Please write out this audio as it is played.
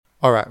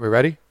All right, we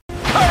ready?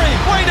 Curry,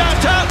 way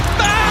downtown.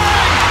 Bang!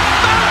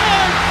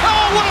 Bang!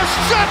 Oh, what a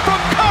shot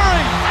from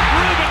Curry!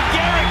 Ruben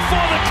Garrick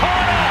for the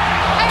corner.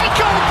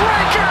 Ankle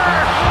breaker!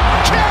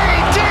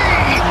 KD!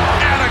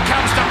 Now it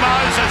comes to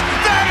Moses.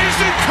 That is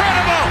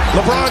incredible!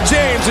 LeBron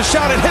James, a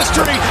shot at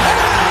history.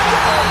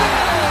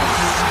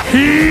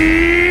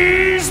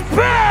 He's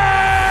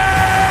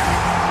back!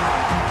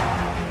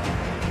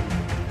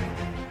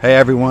 Hey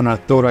everyone, I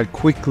thought I'd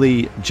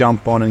quickly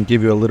jump on and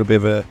give you a little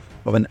bit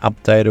of an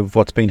update of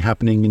what's been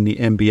happening in the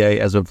NBA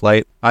as of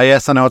late.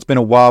 Yes, I know it's been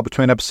a while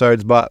between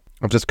episodes, but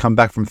I've just come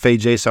back from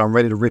Fiji, so I'm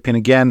ready to rip in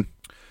again.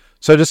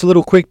 So just a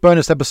little quick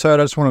bonus episode.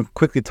 I just want to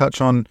quickly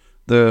touch on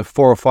the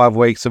 4 or 5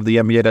 weeks of the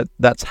NBA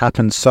that's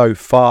happened so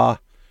far.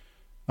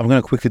 I'm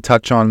going to quickly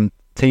touch on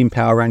team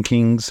power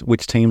rankings,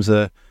 which teams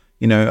are,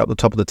 up the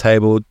top of the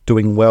table,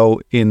 doing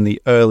well in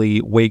the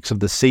early weeks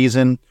of the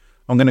season.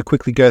 I'm going to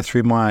quickly go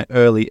through my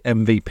early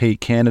MVP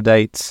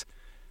candidates.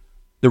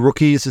 The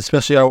rookies,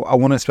 especially, I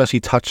want to especially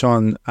touch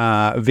on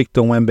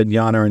Victor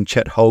Wembanyama and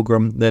Chet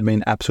Holmgren. They've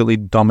been absolutely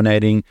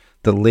dominating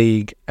the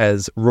league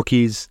as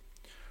rookies.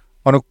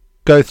 I want to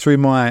go through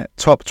my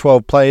top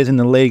 12 players in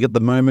the league at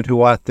the moment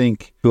who I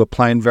think who are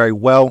playing very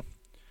well.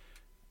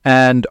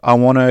 And I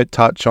want to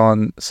touch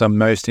on some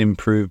most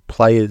improved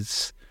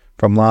players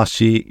from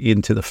last year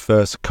into the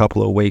first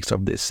couple of weeks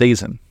of this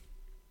season.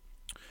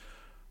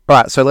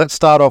 Right, so let's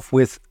start off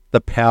with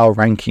the power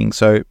rankings.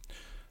 So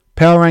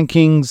power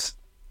rankings,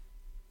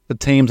 the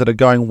teams that are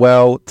going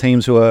well,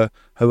 teams who are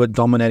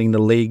dominating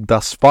the league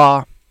thus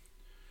far.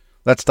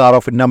 Let's start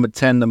off with number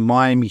 10, the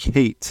Miami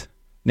Heat.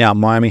 Now,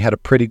 Miami had a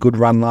pretty good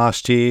run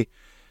last year,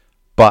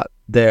 but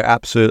they're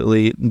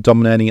absolutely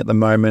dominating at the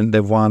moment.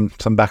 They've won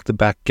some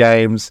back-to-back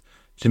games.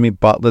 Jimmy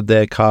Butler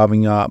there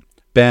carving up.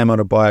 Bam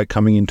Adebayo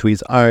coming into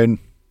his own.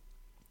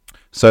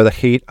 So the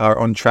Heat are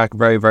on track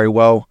very, very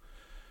well.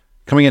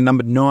 Coming in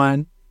number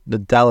 9, the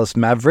Dallas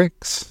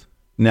Mavericks.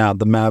 Now,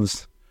 the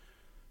Mavs,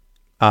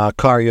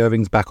 Kyrie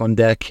Irving's back on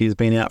deck. He's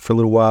been out for a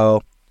little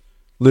while.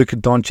 Luka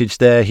Doncic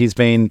there. He's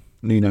been,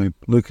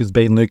 Luka's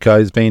been Luka.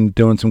 He's been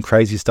doing some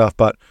crazy stuff.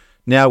 But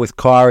now with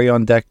Kyrie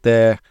on deck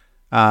there,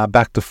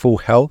 back to full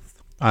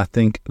health, I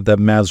think the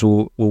Mavs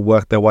will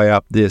work their way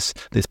up this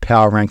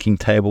power ranking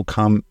table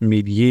come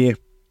mid-year.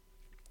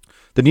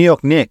 The New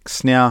York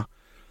Knicks. Now,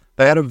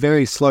 they had a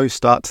very slow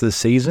start to the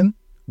season,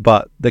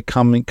 but they're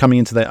coming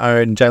into their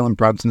own. Jalen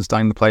Brunson's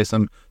starting to play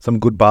some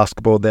good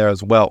basketball there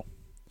as well.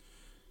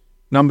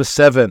 Number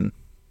 7,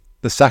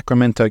 the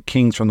Sacramento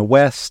Kings from the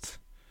West.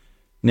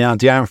 Now,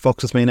 De'Aaron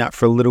Fox has been out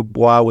for a little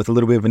while with a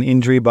little bit of an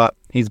injury, but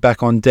he's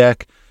back on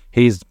deck.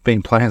 He's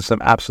been playing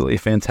some absolutely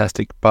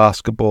fantastic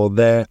basketball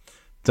there.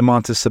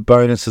 Domantas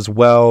Sabonis as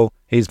well.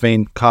 He's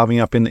been carving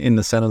up in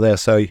the center there.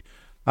 So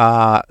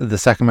the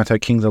Sacramento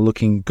Kings are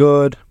looking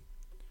good.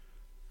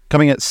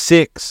 Coming at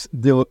 6,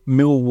 the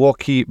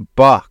Milwaukee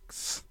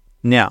Bucks.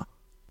 Now,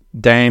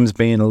 Dame's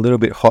been a little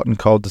bit hot and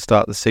cold to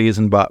start the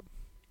season, but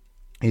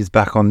he's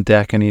back on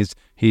deck and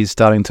he's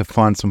starting to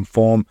find some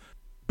form.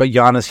 But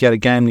Giannis, he had a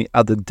game the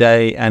other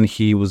day and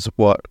he was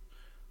I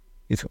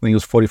think it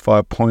was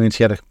 45 points.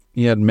 He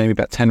had maybe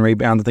about 10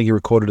 rebounds. I think he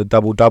recorded a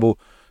double-double.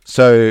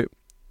 So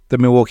the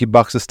Milwaukee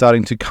Bucks are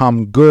starting to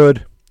come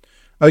good.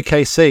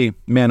 OKC,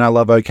 man, I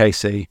love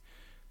OKC.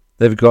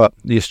 They've got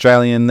the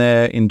Australian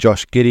there in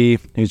Josh Giddey,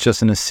 who's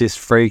just an assist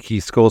freak. He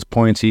scores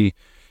points. He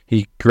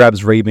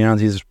grabs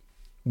rebounds. He's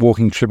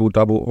walking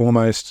triple-double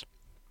almost.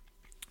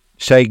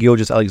 Shai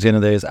Gilgeous-Alexander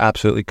there is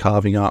absolutely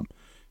carving up.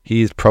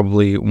 He's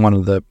probably one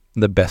of the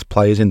best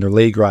players in the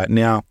league right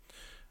now.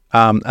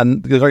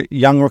 And there's a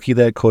young rookie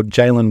there called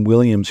Jalen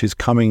Williams who's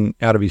coming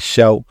out of his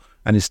shell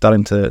and is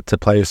starting to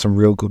play some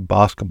real good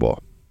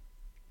basketball.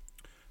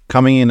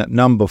 Coming in at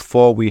number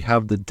 4, we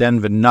have the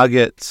Denver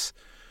Nuggets.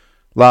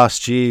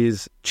 Last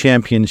year's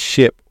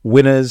championship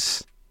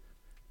winners.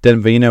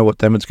 Denver, you know what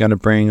Denver's going to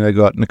bring. They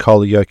got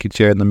Nikola Jokic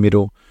here in the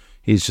middle.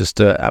 He's just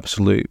an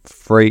absolute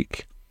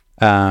freak.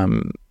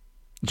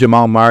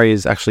 Jamal Murray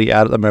is actually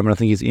out at the moment. I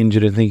think he's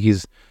injured. I think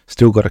he's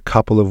still got a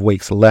couple of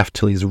weeks left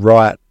till he's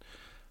right.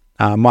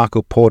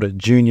 Michael Porter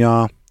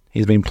Jr.,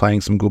 he's been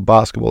playing some good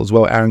basketball as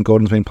well. Aaron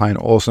Gordon's been playing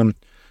awesome.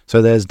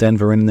 So there's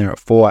Denver in there at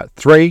 4. At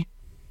 3,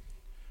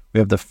 we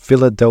have the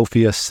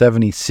Philadelphia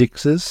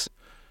 76ers.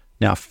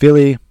 Now,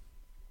 Philly,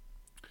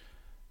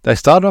 they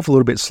started off a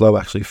little bit slow,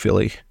 actually,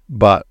 Philly,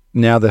 but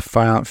now they've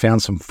found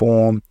some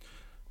form.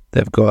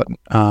 They've got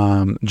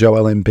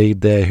Joel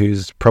Embiid there,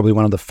 who's probably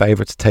one of the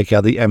favourites to take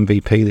out the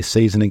MVP this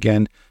season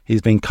again.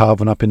 He's been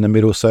carving up in the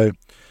middle, so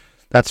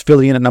that's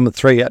Philly in at number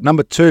 3. At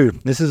number 2,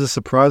 this is a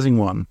surprising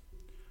one,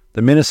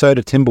 the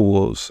Minnesota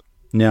Timberwolves.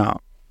 Now,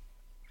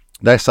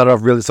 they started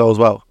off really slow as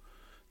well.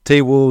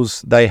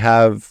 T-Wolves, they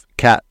have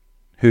Cat,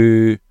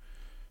 who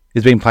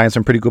has been playing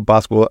some pretty good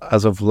basketball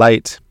as of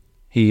late.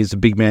 He's a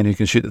big man who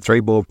can shoot the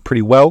 3 ball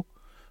pretty well.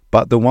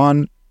 But the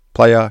one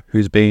player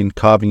who's been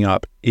carving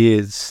up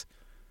is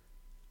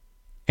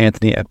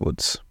Anthony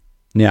Edwards.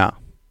 Now,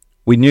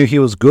 we knew he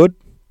was good.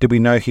 Did we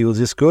know he was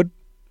this good?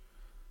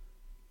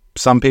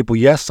 Some people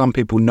yes, some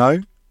people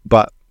no.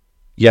 But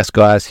yes,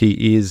 guys,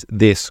 he is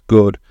this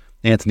good.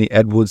 Anthony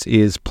Edwards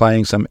is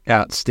playing some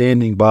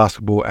outstanding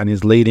basketball and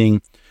is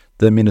leading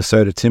the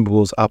Minnesota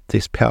Timberwolves up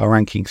this power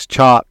rankings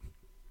chart.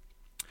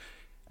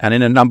 And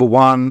in at number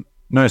 1,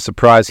 no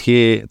surprise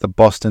here, the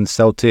Boston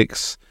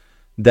Celtics.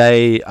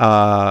 They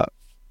are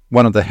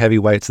one of the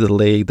heavyweights of the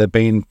league. They've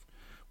been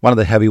one of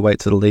the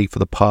heavyweights of the league for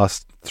the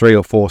past 3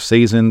 or 4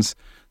 seasons.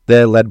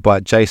 They're led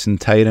by Jason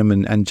Tatum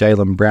and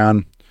Jaylen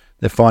Brown.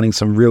 They're finding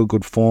some real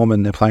good form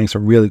and they're playing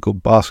some really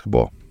good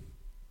basketball.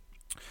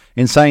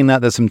 In saying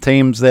that, there's some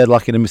teams there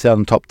lucky to miss out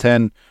on top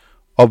 10.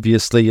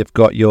 Obviously, you've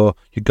got your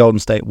Golden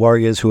State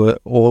Warriors, who are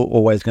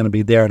always going to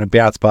be there and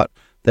abouts, but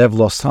they've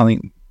lost, I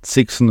think,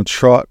 6 on the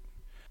trot.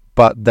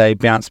 But they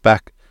bounced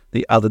back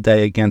the other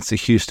day against the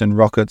Houston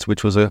Rockets,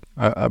 which was a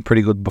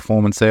pretty good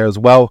performance there as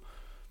well.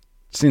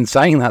 In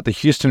saying that, the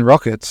Houston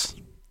Rockets,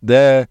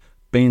 they've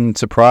been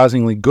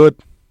surprisingly good.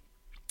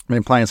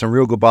 Been playing some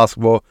real good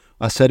basketball.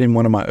 I said in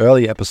one of my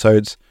early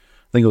episodes,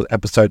 I think it was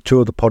episode 2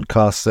 of the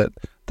podcast,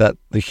 that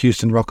the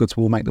Houston Rockets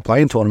will make the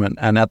play-in tournament.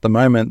 And at the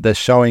moment, they're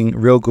showing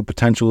real good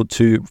potential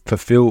to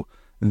fulfill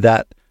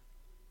that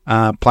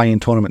play-in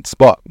tournament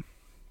spot.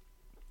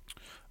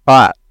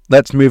 All right,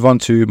 let's move on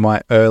to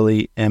my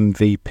early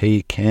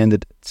MVP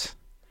candidates.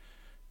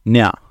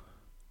 Now,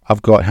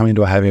 I've got, how many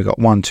do I have here? I've got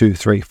 1, 2,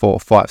 3, 4,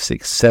 5,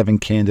 6, 7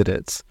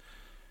 candidates.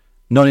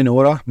 Not in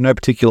order, no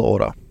particular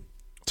order.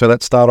 So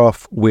let's start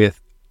off with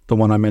the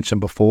one I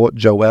mentioned before,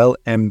 Joel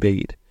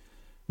Embiid.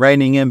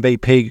 Reigning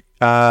MVP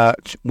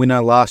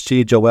winner last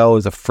year. Joel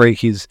is a freak.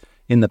 He's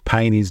in the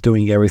paint. He's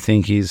doing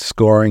everything. He's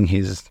scoring.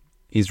 He's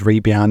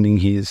rebounding.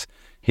 He's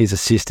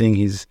assisting.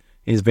 He's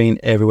been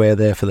everywhere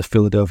there for the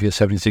Philadelphia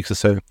 76ers.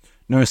 So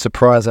no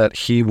surprise that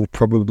he will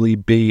probably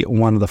be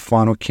one of the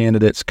final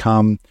candidates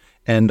come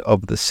end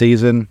of the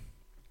season.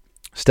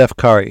 Steph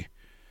Curry.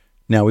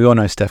 Now, we all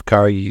know Steph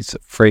Curry. He's a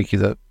freak.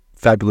 He's a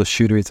fabulous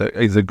shooter.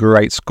 He's a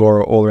great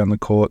scorer all around the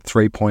court,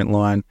 3-point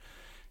line.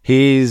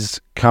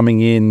 He's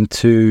coming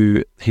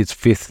into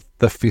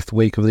the fifth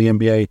week of the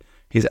NBA.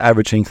 He's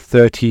averaging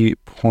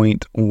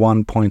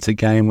 30.1 points a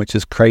game, which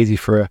is crazy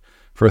for a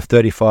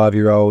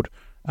 35-year-old.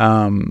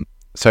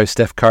 So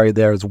Steph Curry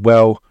there as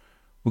well.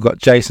 We've got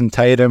Jason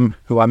Tatum,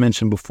 who I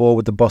mentioned before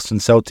with the Boston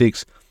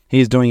Celtics.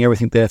 He's doing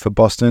everything there for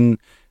Boston.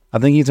 I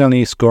think he's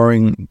only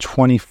scoring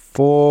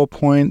 24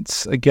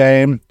 points a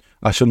game.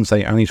 I shouldn't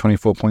say only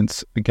 24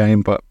 points a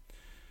game, but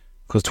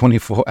because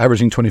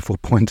averaging 24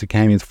 points a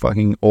game is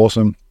fucking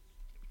awesome.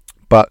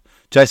 But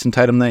Jason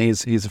Tatum there,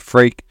 he's a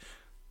freak.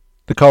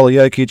 Nikola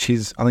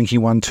Jokic, I think he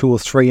won 2 or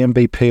 3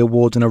 MVP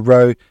awards in a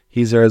row.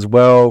 He's there as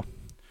well.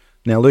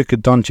 Now, Luka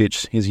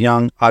Doncic, he's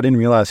young. I didn't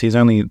realize he's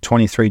only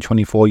 23,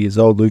 24 years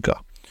old, Luka.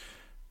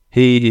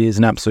 He is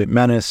an absolute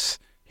menace.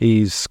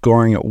 He's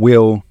scoring at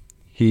will.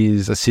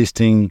 He's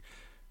assisting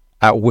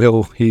at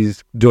will.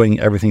 He's doing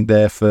everything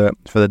there for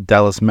the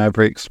Dallas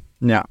Mavericks.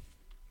 Now,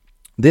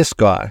 this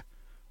guy,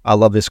 I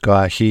love this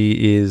guy.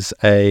 He is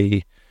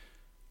how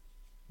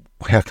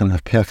can I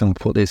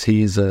put this?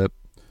 He is I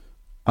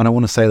don't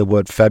want to say the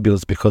word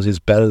fabulous because he's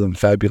better than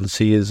fabulous.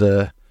 He is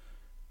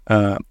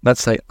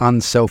let's say,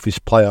 unselfish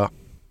player.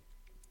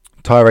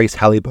 Tyrese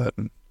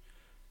Halliburton,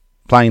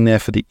 playing there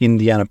for the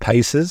Indiana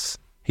Pacers.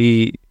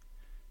 He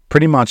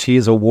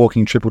is a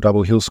walking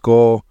triple-double. He'll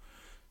score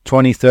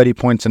 20, 30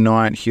 points a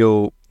night.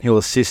 He'll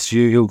assist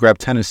you. He'll grab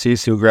 10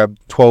 assists. He'll grab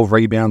 12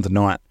 rebounds a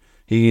night.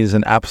 He is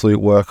an absolute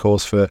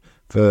workhorse for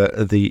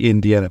the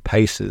Indiana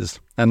Pacers.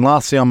 And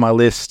lastly on my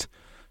list,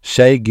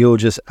 Shai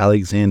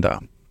Gilgeous-Alexander.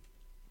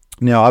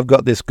 Now, I've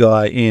got this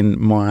guy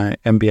in my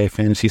NBA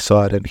fantasy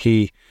side, and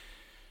he,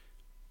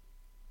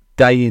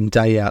 day in,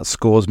 day out,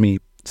 scores me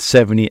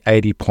 70,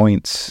 80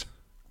 points,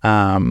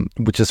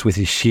 which is with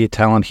his sheer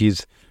talent.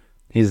 He's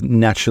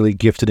naturally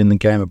gifted in the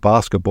game of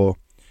basketball.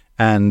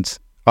 And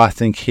I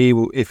think he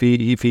will, if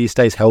he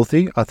stays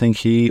healthy, I think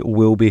he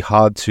will be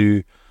hard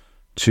to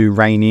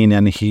rein in,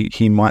 and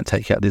he might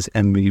take out this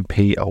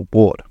MVP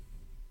award.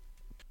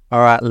 All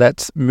right,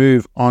 let's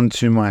move on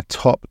to my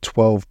top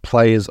 12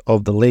 players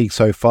of the league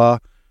so far.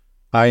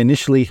 I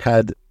initially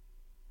had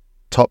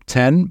top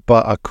 10,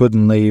 but I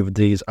couldn't leave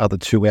these other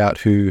 2 out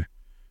who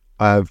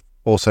I've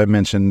also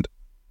mentioned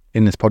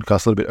in this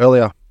podcast a little bit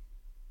earlier.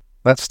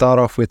 Let's start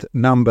off with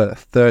number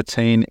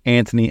 13,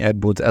 Anthony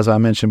Edwards. As I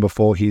mentioned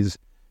before, he's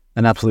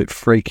an absolute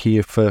freak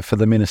here for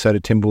the Minnesota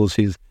Timberwolves.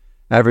 He's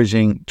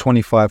averaging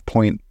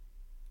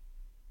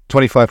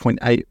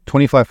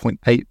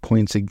 25.8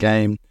 points a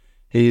game.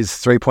 His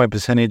 3-point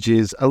percentage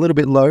is a little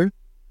bit low,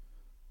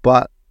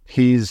 but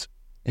his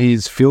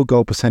field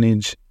goal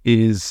percentage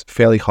is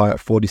fairly high at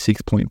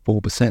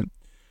 46.4%.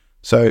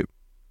 So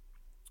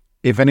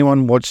if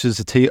anyone watches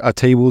a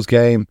T-Wolves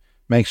game,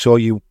 make sure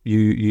you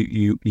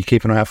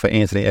keep an eye out for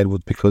Anthony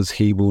Edwards, because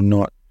he will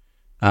not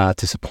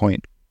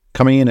disappoint.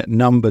 Coming in at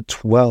number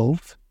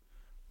 12,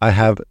 I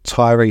have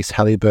Tyrese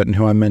Halliburton,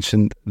 who I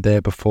mentioned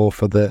there before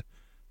for the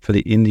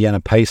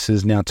Indiana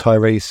Pacers. Now,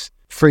 Tyrese,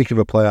 freak of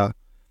a player.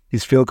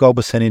 His field goal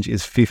percentage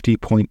is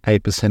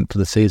 50.8% for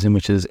the season,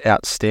 which is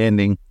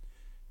outstanding.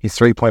 His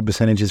 3-point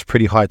percentage is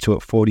pretty high too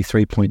at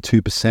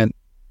 43.2%.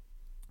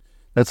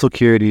 let's look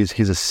here at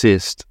his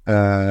assist.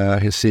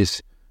 His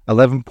assist,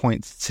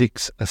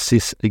 11.6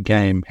 assists a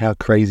game. How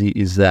crazy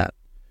is that?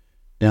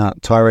 Now,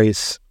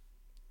 Tyrese,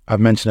 I've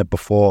mentioned it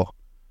before.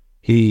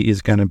 He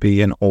is going to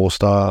be an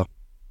all-star,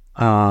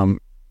 a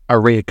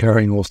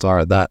reoccurring all-star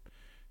at that,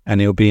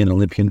 and he'll be an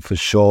Olympian for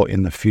sure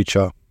in the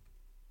future.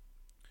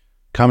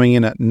 Coming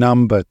in at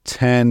number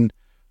 10,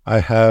 I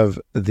have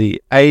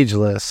the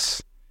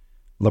ageless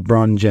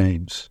LeBron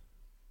James.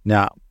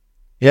 Now,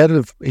 he had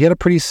a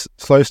pretty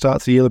slow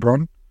start to the year,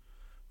 LeBron,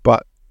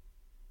 but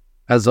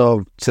as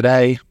of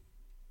today,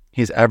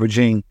 he's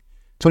averaging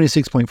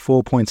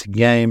 26.4 points a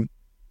game.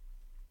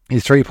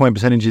 His 3-point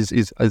percentage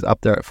is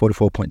up there at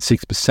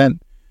 44.6%.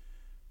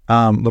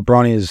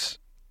 LeBron is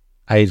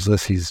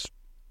ageless. He's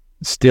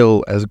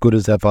still as good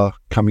as ever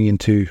coming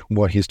into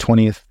his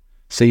 20th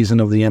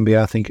season of the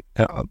NBA. I think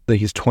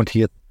his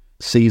 20th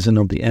season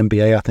of the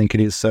NBA, I think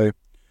it is. So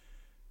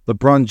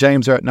LeBron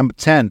James are at number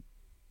 10.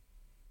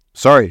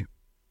 Sorry,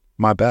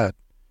 my bad.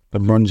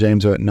 LeBron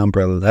James are at number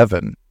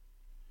 11.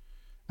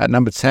 At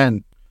number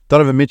 10,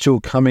 Donovan Mitchell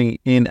coming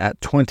in at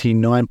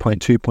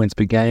 29.2 points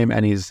per game,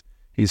 and his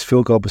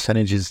field goal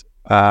percentage is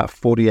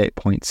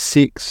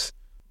 48.6.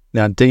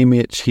 Now,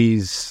 D-Mitch,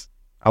 he's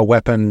a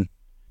weapon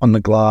on the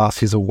glass.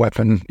 He's a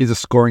weapon. He's a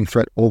scoring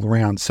threat all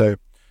around. So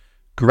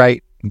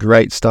great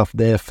stuff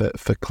there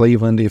for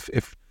Cleveland.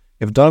 If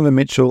Donovan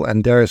Mitchell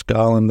and Darius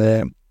Garland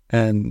there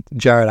and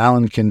Jared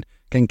Allen can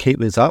keep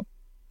this up,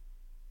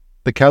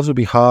 the Cavs will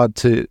be hard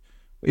to...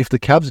 If the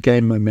Cavs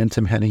gain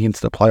momentum heading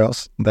into the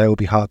playoffs, they will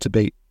be hard to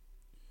beat.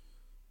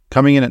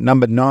 Coming in at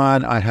number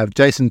 9, I have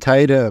Jason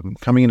Tatum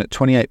coming in at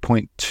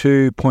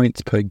 28.2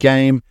 points per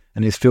game,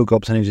 and his field goal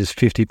percentage is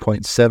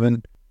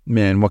 50.7.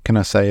 Man, what can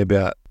I say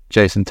about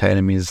Jason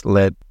Tatum? He's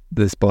led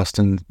this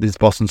Boston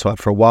side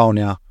for a while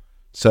now,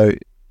 so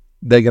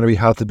they're going to be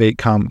hard to beat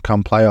come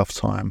playoff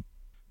time.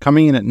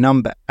 Coming in at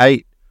number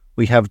 8,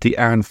 we have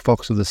De'Aaron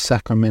Fox of the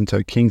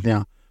Sacramento Kings.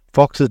 Now,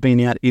 Fox has been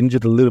out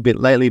injured a little bit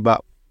lately,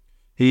 but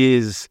he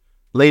is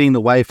leading the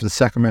way for the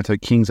Sacramento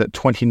Kings at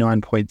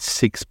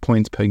 29.6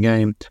 points per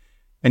game.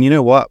 And you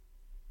know what?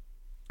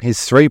 His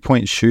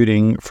 3-point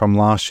shooting from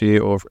last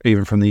year or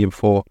even from the year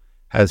before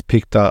has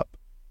picked up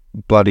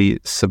bloody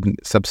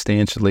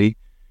substantially.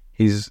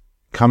 He's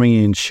coming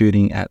in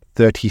shooting at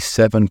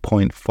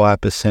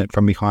 37.5%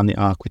 from behind the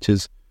arc, which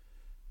is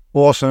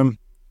awesome.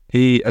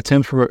 He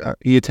attempts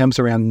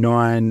around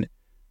 9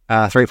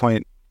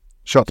 3-point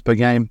shots per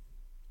game,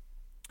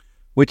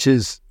 which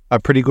is a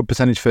pretty good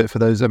percentage for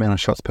those amount of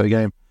shots per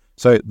game.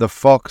 So the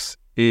Fox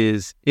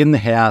is in the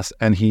house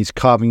and he's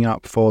carving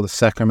up for the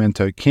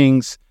Sacramento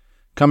Kings.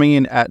 Coming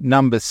in at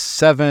number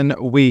 7,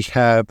 we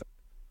have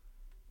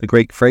the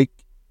Greek freak,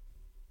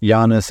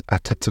 Giannis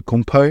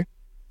Antetokounmpo.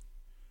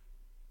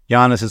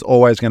 Giannis is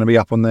always going to be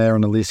up on there on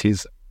the list.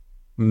 He's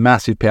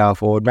massive power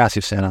forward,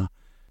 massive center.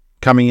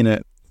 Coming in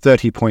at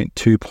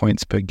 30.2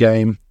 points per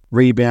game,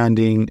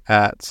 rebounding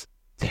at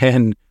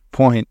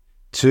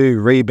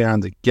 10.2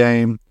 rebounds a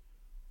game,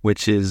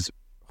 which is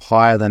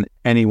higher than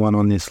anyone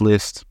on this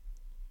list.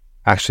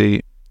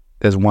 Actually,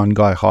 there's one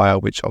guy higher,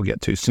 which I'll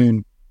get to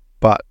soon.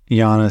 But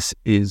Giannis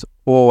is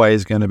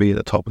always going to be at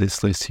the top of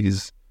this list.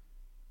 He's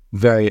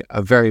a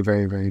very,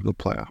 very, very good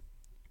player.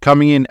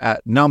 Coming in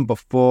at number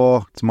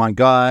 4, it's my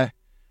guy,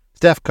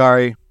 Steph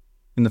Curry.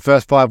 In the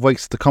first 5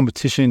 weeks of the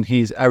competition,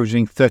 he's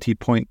averaging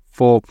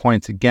 30.4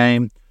 points a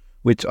game,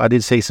 which I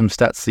did see some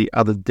stats the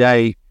other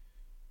day.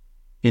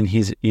 In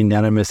his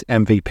unanimous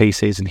MVP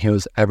season, he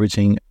was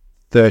averaging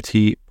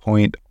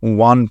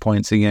 30.1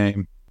 points a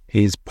game.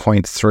 He's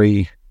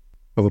 0.3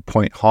 of a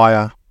point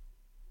higher.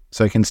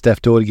 So can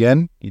Steph do it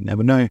again? You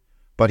never know.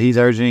 But he's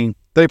averaging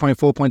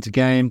 30.4 points a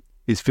game.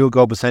 His field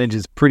goal percentage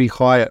is pretty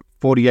high at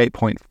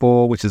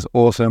 48.4, which is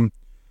awesome.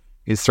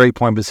 His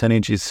 3-point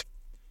percentage is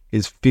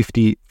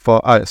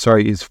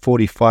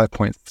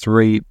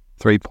 45.3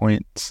 3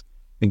 points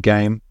a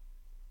game,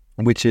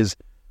 which is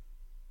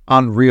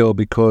unreal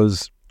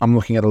because I'm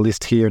looking at a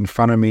list here in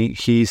front of me.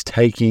 He's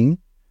taking,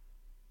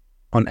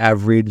 on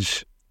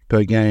average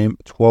per game,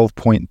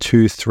 12.2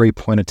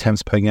 3-point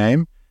attempts per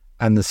game.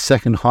 And the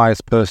second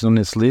highest person on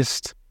this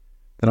list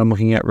that I'm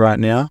looking at right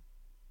now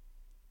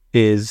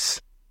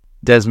is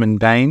Desmond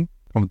Bane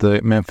of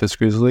the Memphis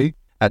Grizzlies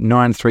at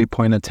 9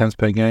 3-point attempts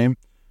per game.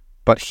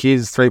 But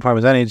his 3-point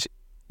percentage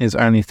is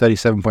only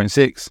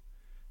 37.6.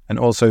 And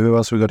also, who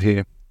else we got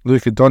here?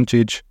 Luka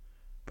Doncic,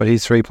 but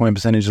his 3-point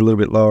percentage is a little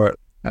bit lower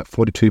at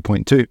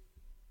 42.2.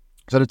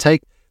 So to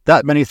take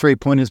that many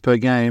 3-pointers per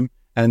game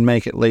and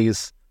make at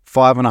least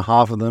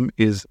 5.5 of them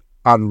is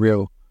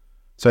unreal.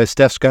 So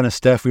Steph's going to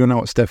Steph. We all know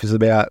what Steph is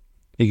about.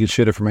 He can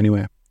shoot it from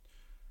anywhere.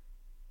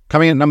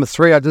 Coming in at number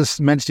 3, I just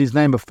mentioned his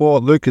name before,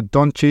 Luka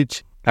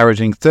Doncic,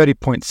 averaging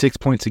 30.6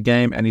 points a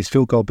game, and his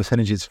field goal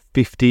percentage is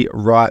 50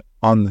 right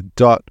on the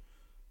dot.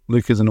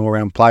 Luka's an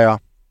all-round player.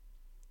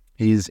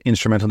 He's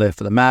instrumental there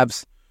for the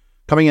Mavs.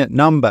 Coming in at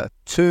number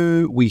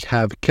 2, we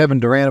have Kevin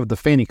Durant of the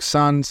Phoenix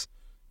Suns,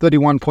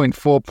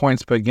 31.4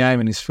 points per game,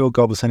 and his field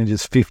goal percentage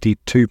is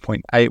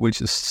 52.8,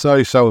 which is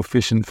so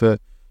efficient for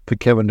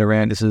Kevin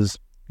Durant. This is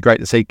great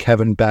to see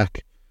Kevin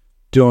back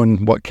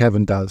doing what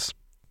Kevin does.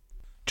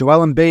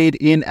 Joel Embiid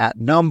in at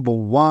number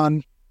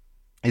 1.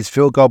 His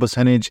field goal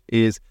percentage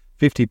is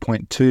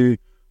 50.2.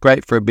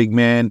 Great for a big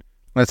man.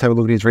 Let's have a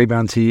look at his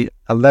rebounds here.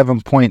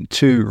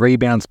 11.2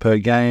 rebounds per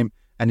game,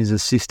 and he's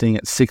assisting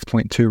at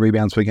 6.2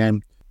 rebounds per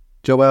game.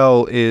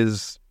 Joel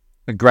is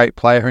a great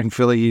player in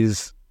Philly.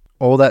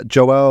 All that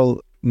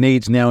Joel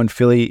needs now in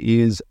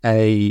Philly is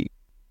a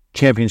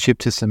championship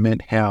to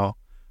cement how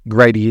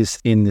great he is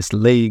in this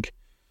league.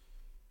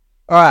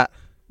 All right,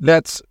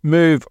 let's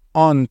move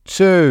on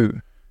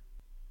to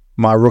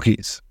my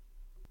rookies.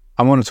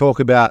 I want to talk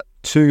about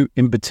 2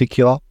 in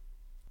particular,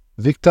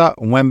 Victor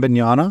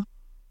Wembanyama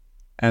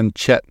and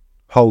Chet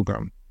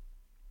Holmgren.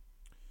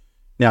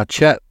 Now,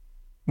 Chet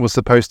was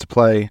supposed to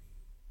play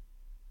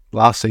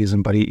last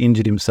season, but he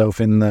injured himself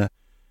in the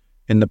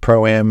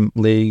Pro-Am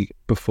League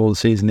before the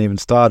season even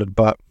started.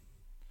 But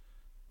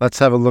let's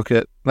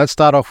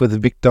start off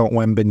with Victor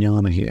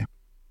Wembanyama here.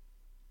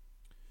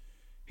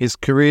 His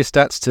career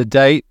stats to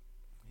date,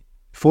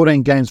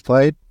 14 games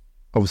played,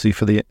 obviously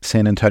for the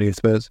San Antonio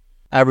Spurs,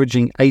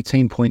 averaging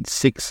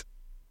 18.6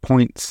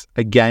 points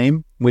a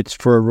game, which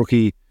for a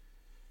rookie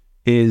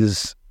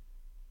is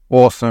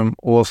awesome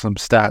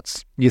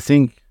stats. You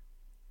think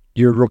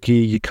you're a rookie,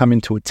 you come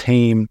into a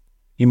team,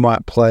 you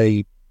might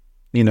play,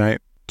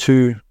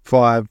 2,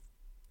 5,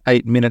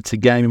 8 minutes a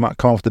game, you might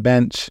come off the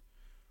bench.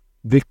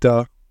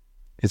 Victor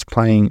is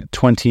playing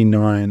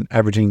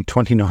averaging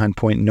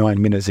 29.9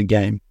 minutes a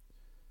game,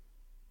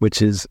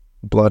 which is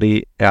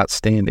bloody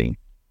outstanding.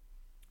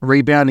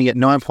 Rebounding at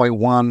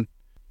 9.1,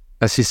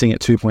 assisting at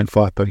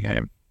 2.5 per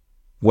game.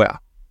 Wow.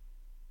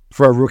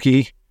 For a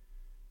rookie,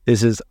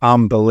 this is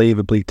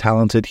unbelievably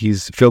talented.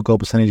 His field goal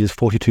percentage is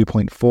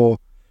 42.4,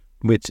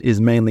 which is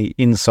mainly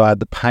inside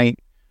the paint.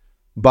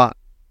 But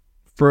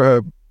for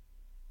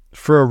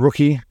a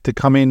rookie to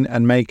come in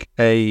and make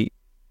a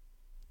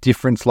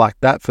difference like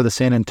that for the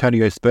San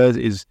Antonio Spurs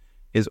is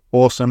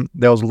awesome.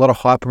 There was a lot of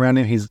hype around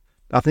him.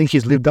 I think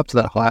he's lived up to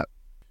that hype.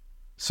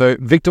 So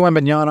Victor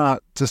Wembanyama,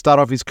 to start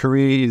off his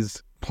career,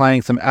 is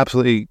playing some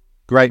absolutely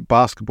great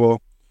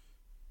basketball.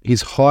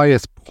 His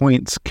highest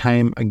points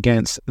came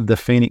against the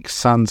Phoenix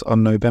Suns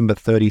on November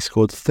 30.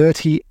 Scored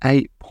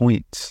 38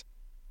 points.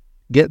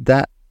 Get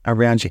that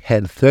around your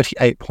head.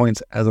 38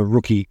 points as a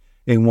rookie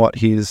in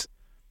his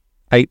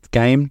 8th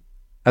game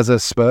as a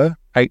Spur,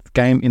 8th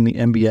game in the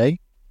NBA.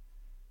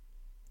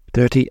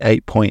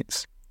 38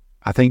 points.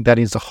 I think that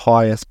is the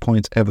highest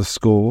points ever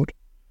scored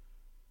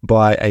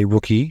by a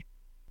rookie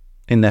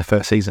in their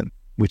first season,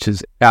 which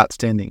is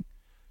outstanding.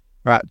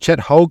 All right, Chet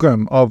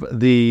Holmgren of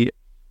the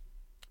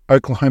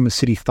Oklahoma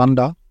City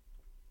Thunder.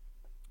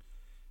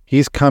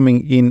 He's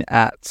coming in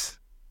at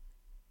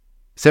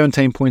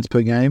 17 points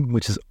per game,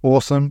 which is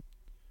awesome.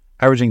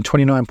 Averaging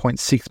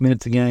 29.6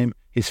 minutes a game.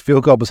 His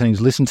field goal percentage,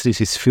 listen to this,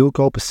 his field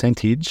goal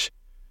percentage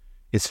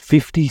is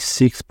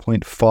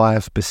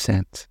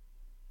 56.5%.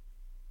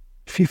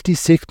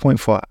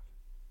 56.5,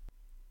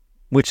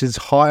 which is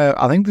higher.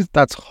 I think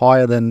that's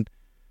higher than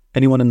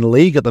anyone in the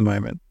league at the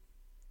moment.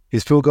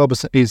 His field goal,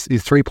 his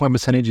 3-point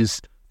percentage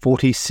is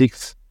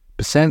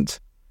 46%.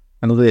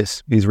 And look at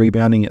this, he's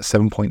rebounding at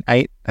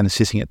 7.8 and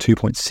assisting at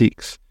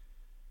 2.6.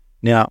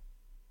 Now,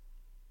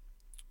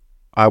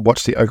 I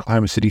watched the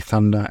Oklahoma City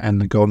Thunder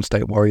and the Golden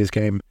State Warriors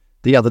game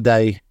the other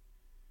day.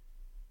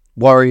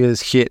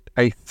 Warriors hit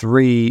a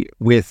 3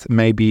 with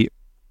maybe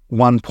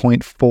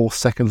 1.4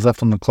 seconds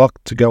left on the clock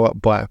to go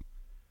up by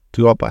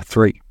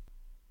 3.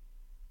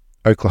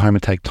 Oklahoma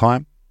take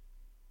time,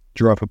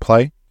 draw up a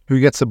play. Who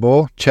gets the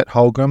ball? Chet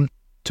Holmgren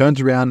turns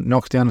around,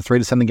 knocks down a 3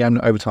 to send the game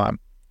to overtime.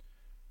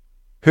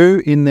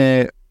 Who in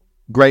their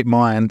great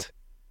mind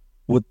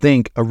would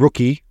think a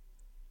rookie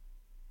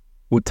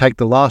would take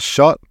the last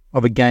shot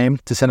of a game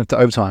to send it to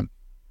overtime?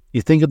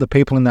 You think of the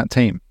people in that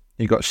team.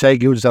 You've got Shai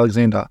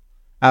Gilgeous-Alexander,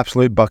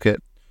 absolute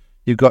bucket.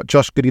 You've got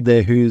Josh Giddey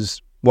there,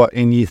 who's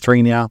in year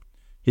 3 now.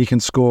 He can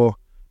score.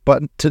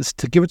 But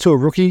to give it to a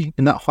rookie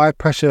in that high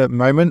pressure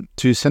moment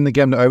to send the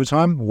game to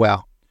overtime,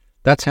 wow.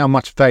 That's how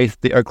much faith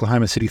the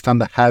Oklahoma City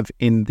Thunder have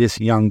in this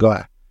young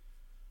guy.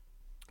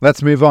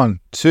 Let's move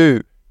on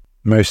to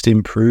most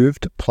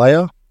improved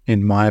player,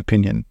 in my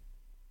opinion.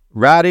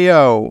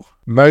 Radio,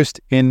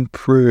 most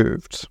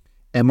improved.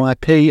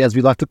 MIP, as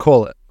we like to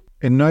call it.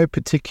 In no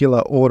particular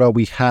order,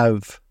 we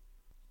have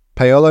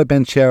Paolo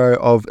Banchero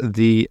of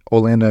the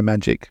Orlando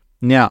Magic.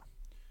 Now,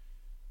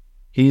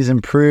 he's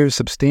improved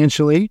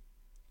substantially.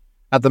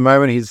 At the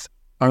moment, he's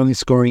only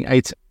scoring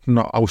he's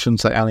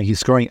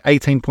scoring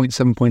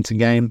 18.7 points a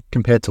game.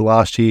 Compared to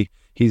last year,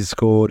 he's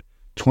scored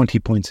 20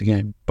 points a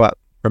game. But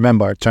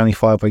remember, it's only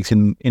 5 weeks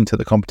into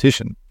the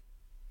competition.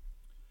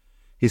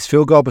 His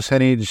field goal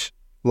percentage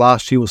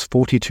last year was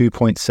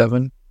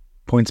 42.7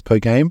 points per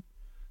game.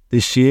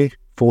 This year,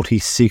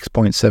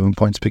 46.7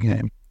 points per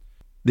game.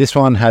 This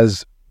one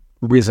has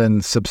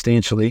risen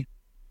substantially.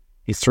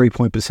 His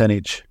 3-point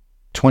percentage,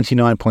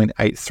 29.8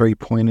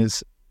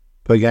 3-pointers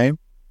per game.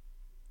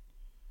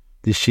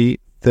 This year,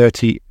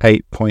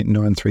 38.9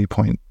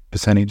 3-point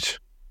percentage.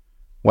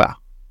 Wow.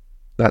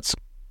 That's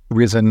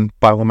risen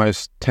by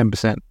almost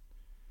 10%.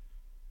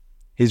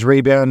 His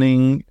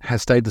rebounding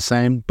has stayed the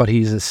same, but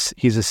his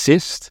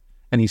assists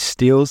and his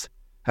steals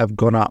have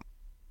gone up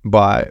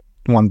by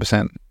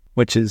 1%,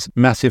 which is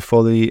massive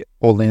for the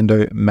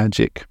Orlando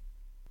Magic.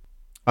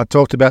 I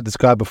talked about this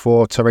guy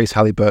before, Tyrese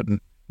Haliburton.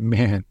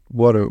 Man,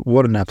 what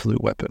an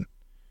absolute weapon.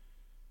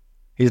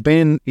 He's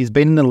been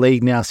in the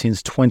league now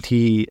since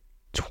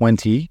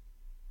 2020,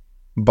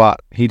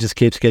 but he just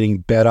keeps getting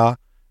better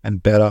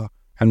and better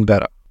and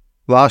better.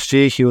 Last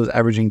year, he was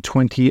averaging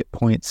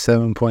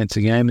 20.7 points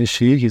a game. This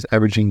year, he's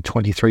averaging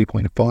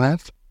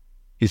 23.5.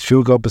 His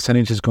field goal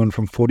percentage has gone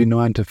from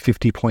 49 to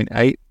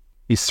 50.8.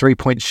 His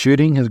three-point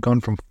shooting has gone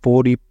from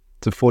 40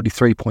 to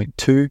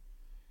 43.2.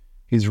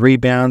 His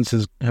rebounds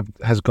has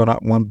gone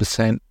up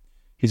 1%.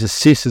 His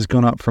assists has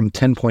gone up from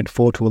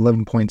 10.4 to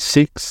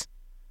 11.6.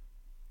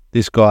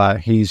 This guy,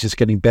 he's just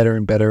getting better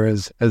and better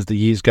as the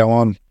years go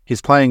on.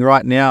 He's playing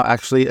right now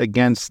actually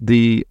against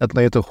the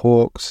Atlanta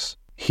Hawks.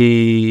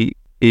 He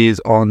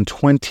is on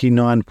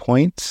 29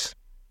 points.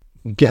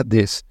 Get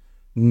this,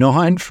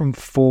 9 from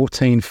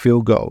 14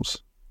 field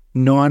goals.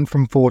 9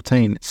 from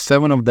 14.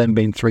 7 of them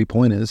being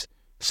three-pointers.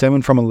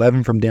 7 from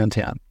 11 from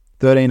downtown.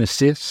 13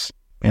 assists.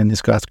 And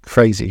this guy's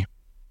crazy.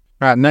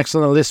 All right, next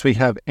on the list we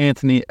have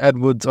Anthony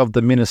Edwards of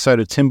the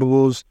Minnesota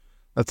Timberwolves.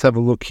 Let's have a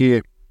look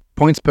here.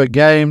 Points per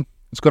game.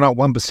 It's gone up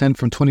 1%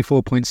 from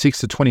 24.6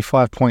 to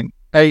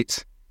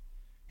 25.8.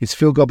 His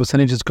field goal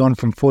percentage has gone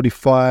from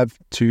 45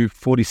 to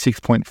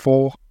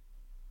 46.4.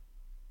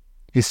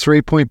 His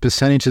three-point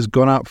percentage has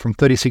gone up from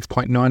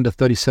 36.9 to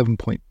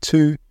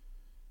 37.2.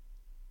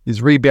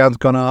 His rebounds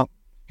gone up.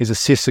 His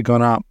assists have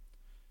gone up.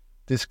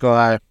 This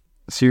guy,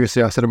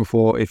 seriously, I said it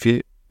before, if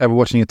you're ever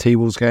watching a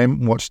T-Wolves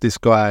game, watch this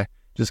guy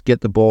just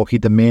get the ball. He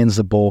demands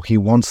the ball. He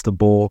wants the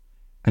ball.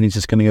 And he's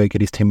just going to go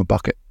get his team a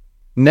bucket.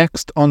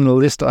 Next on the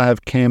list, I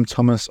have Cam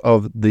Thomas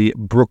of the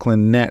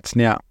Brooklyn Nets.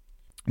 Now,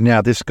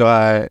 this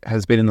guy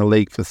has been in the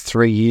league for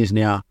 3 years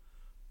now.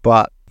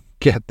 But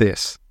get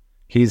this.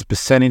 His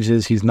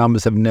percentages, his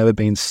numbers have never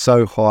been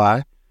so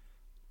high.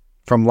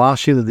 From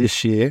last year to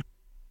this year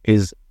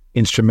is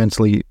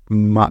instrumentally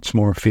much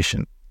more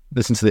efficient.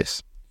 Listen to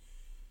this.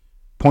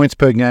 Points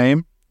per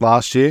game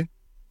last year,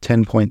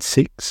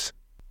 10.6.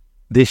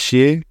 This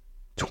year,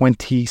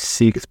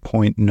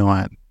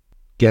 26.9.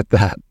 Get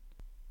that.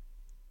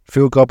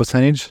 Field goal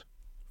percentage,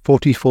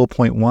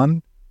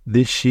 44.1.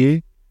 This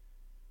year,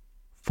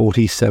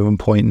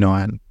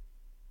 47.9.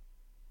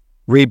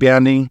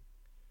 Rebounding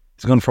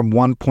has gone from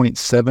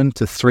 1.7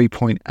 to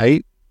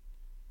 3.8.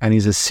 And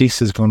his assists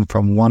has gone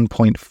from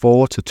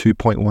 1.4 to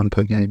 2.1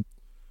 per game.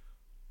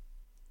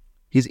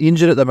 He's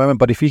injured at the moment,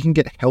 but if he can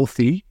get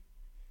healthy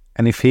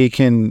and if he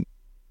can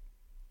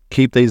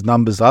keep these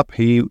numbers up,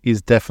 he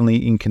is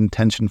definitely in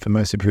contention for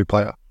most improved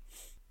player.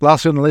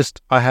 Lastly on the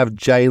list, I have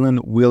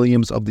Jalen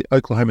Williams of the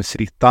Oklahoma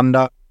City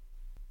Thunder.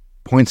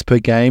 Points per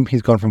game,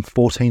 he's gone from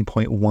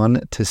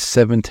 14.1 to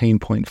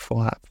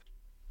 17.5.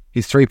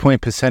 His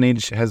three-point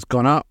percentage has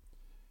gone up.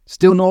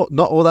 Still not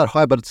all that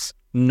high, but it's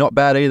not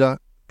bad either.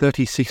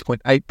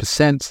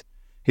 36.8%.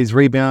 His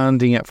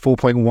rebounding at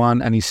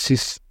 4.1 and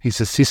his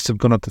assists have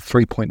gone up to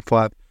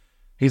 3.5.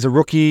 He's a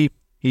rookie.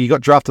 He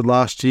got drafted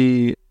last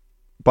year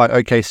by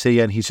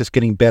OKC and he's just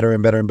getting better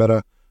and better and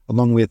better,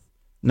 along with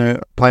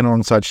playing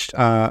alongside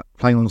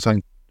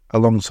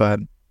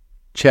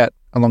Chet,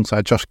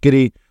 alongside Josh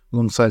Giddey,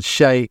 alongside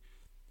Shea.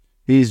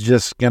 He's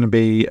just going to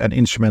be an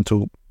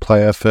instrumental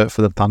player for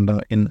the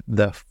Thunder in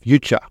the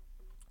future.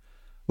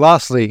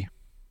 Lastly,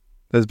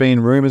 there's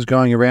been rumors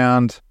going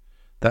around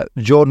that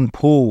Jordan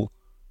Poole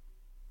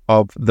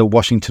of the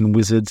Washington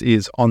Wizards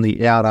is on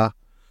the outer.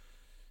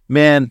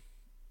 Man,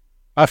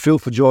 I feel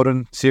for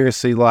Jordan.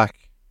 Seriously,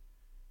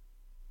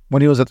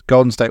 when he was at the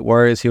Golden State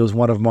Warriors, he was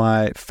one of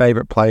my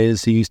favorite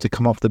players. He used to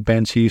come off the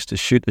bench. He used to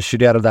shoot the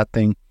shit out of that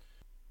thing.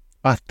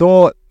 I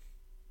still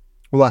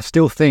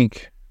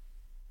think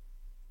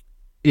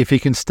if he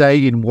can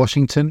stay in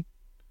Washington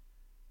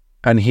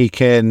and he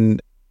can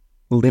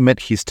limit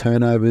his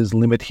turnovers,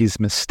 limit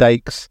his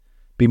mistakes,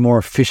 be more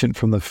efficient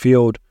from the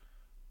field,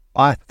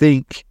 I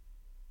think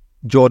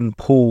Jordan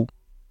Poole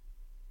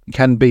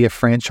can be a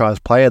franchise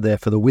player there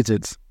for the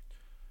Wizards.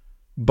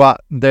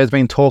 But there's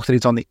been talk that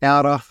he's on the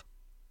outer.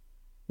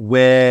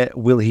 Where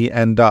will he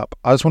end up?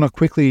 I just want to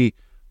quickly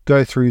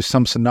go through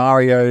some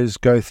scenarios,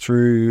 go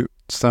through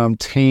some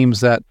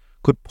teams that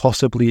could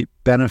possibly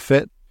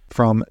benefit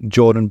from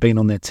Jordan being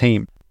on their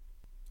team.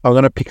 I'm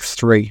going to pick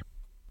 3.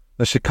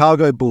 The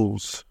Chicago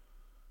Bulls.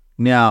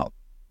 Now,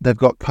 they've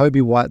got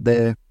Kobe White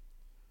there,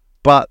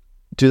 but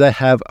do they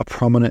have a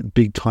prominent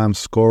big-time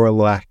scorer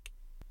like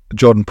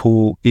Jordan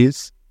Poole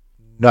is?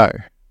 No.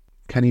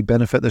 Can he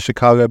benefit the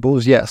Chicago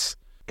Bulls? Yes.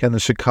 Can the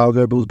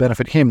Chicago Bulls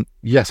benefit him?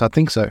 Yes, I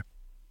think so.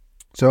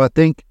 So I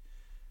think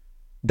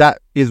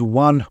that is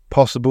one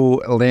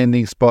possible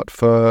landing spot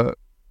for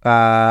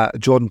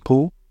Jordan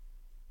Poole.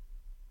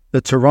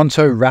 The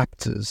Toronto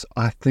Raptors,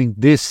 I think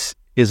this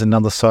is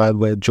another side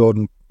where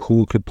Jordan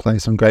Poole could play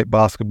some great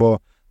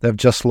basketball. They've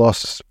just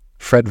lost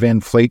Fred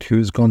VanVleet,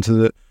 who's gone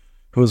to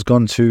who has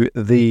gone to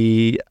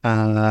the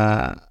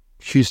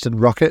Houston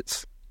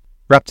Rockets.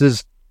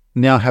 Raptors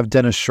now have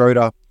Dennis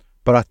Schroeder,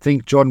 but I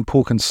think Jordan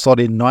Poole can slot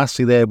in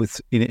nicely there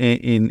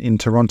in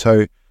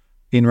Toronto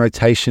in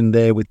rotation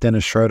there with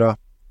Dennis Schroeder.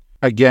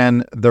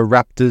 Again, the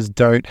Raptors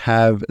don't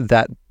have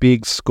that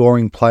big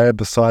scoring player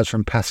besides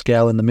from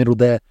Pascal in the middle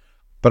there,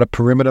 but a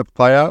perimeter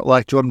player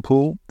like Jordan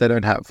Poole, they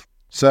don't have.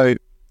 So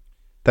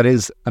that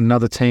is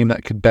another team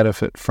that could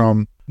benefit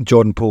from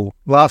Jordan Poole.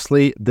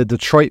 Lastly, the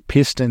Detroit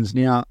Pistons.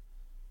 Now,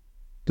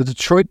 the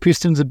Detroit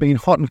Pistons have been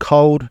hot and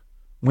cold.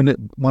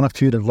 Won a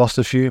few, they've lost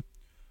a few.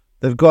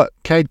 They've got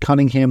Cade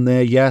Cunningham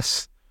there,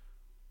 yes.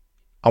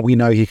 We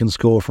know he can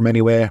score from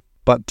anywhere.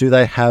 But do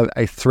they have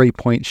a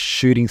three-point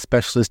shooting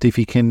specialist if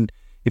he can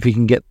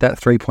get that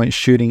three-point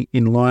shooting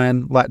in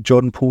line like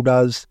Jordan Poole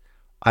does?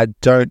 I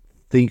don't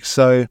think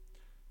so.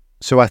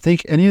 So I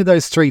think any of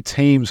those three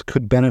teams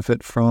could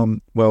benefit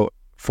from,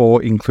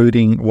 four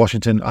including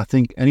Washington. I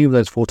think any of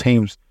those four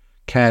teams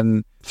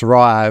can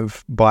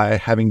thrive by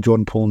having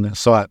Jordan Poole on their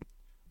side.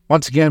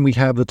 Once again, we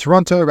have the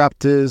Toronto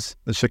Raptors,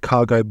 the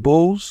Chicago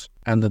Bulls,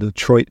 and the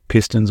Detroit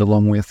Pistons,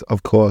 along with,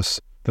 of course,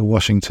 the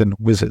Washington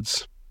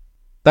Wizards.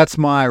 That's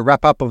my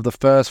wrap-up of the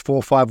first 4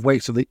 or 5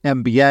 weeks of the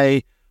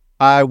NBA.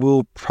 I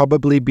will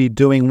probably be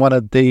doing one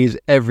of these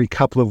every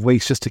couple of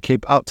weeks just to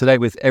keep up to date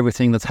with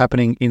everything that's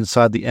happening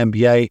inside the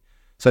NBA.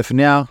 So for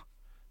now,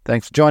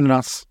 thanks for joining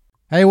us.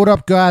 Hey, what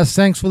up, guys?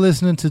 Thanks for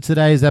listening to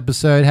today's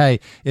episode. Hey,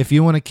 if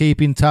you want to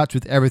keep in touch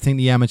with everything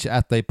the Amateur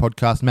Athlete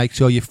Podcast, make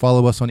sure you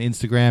follow us on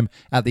Instagram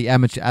at the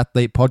Amateur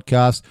Athlete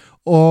Podcast.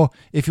 Or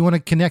if you want to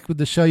connect with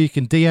the show, you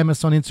can DM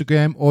us on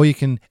Instagram, or you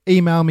can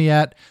email me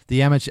at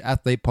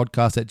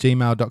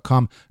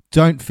theamateurs@gmail.com.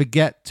 Don't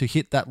forget to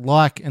hit that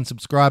like and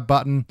subscribe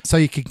button so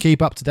you can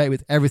keep up to date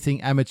with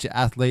everything Amateur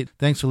Athlete.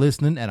 Thanks for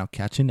listening, and I'll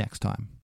catch you next time.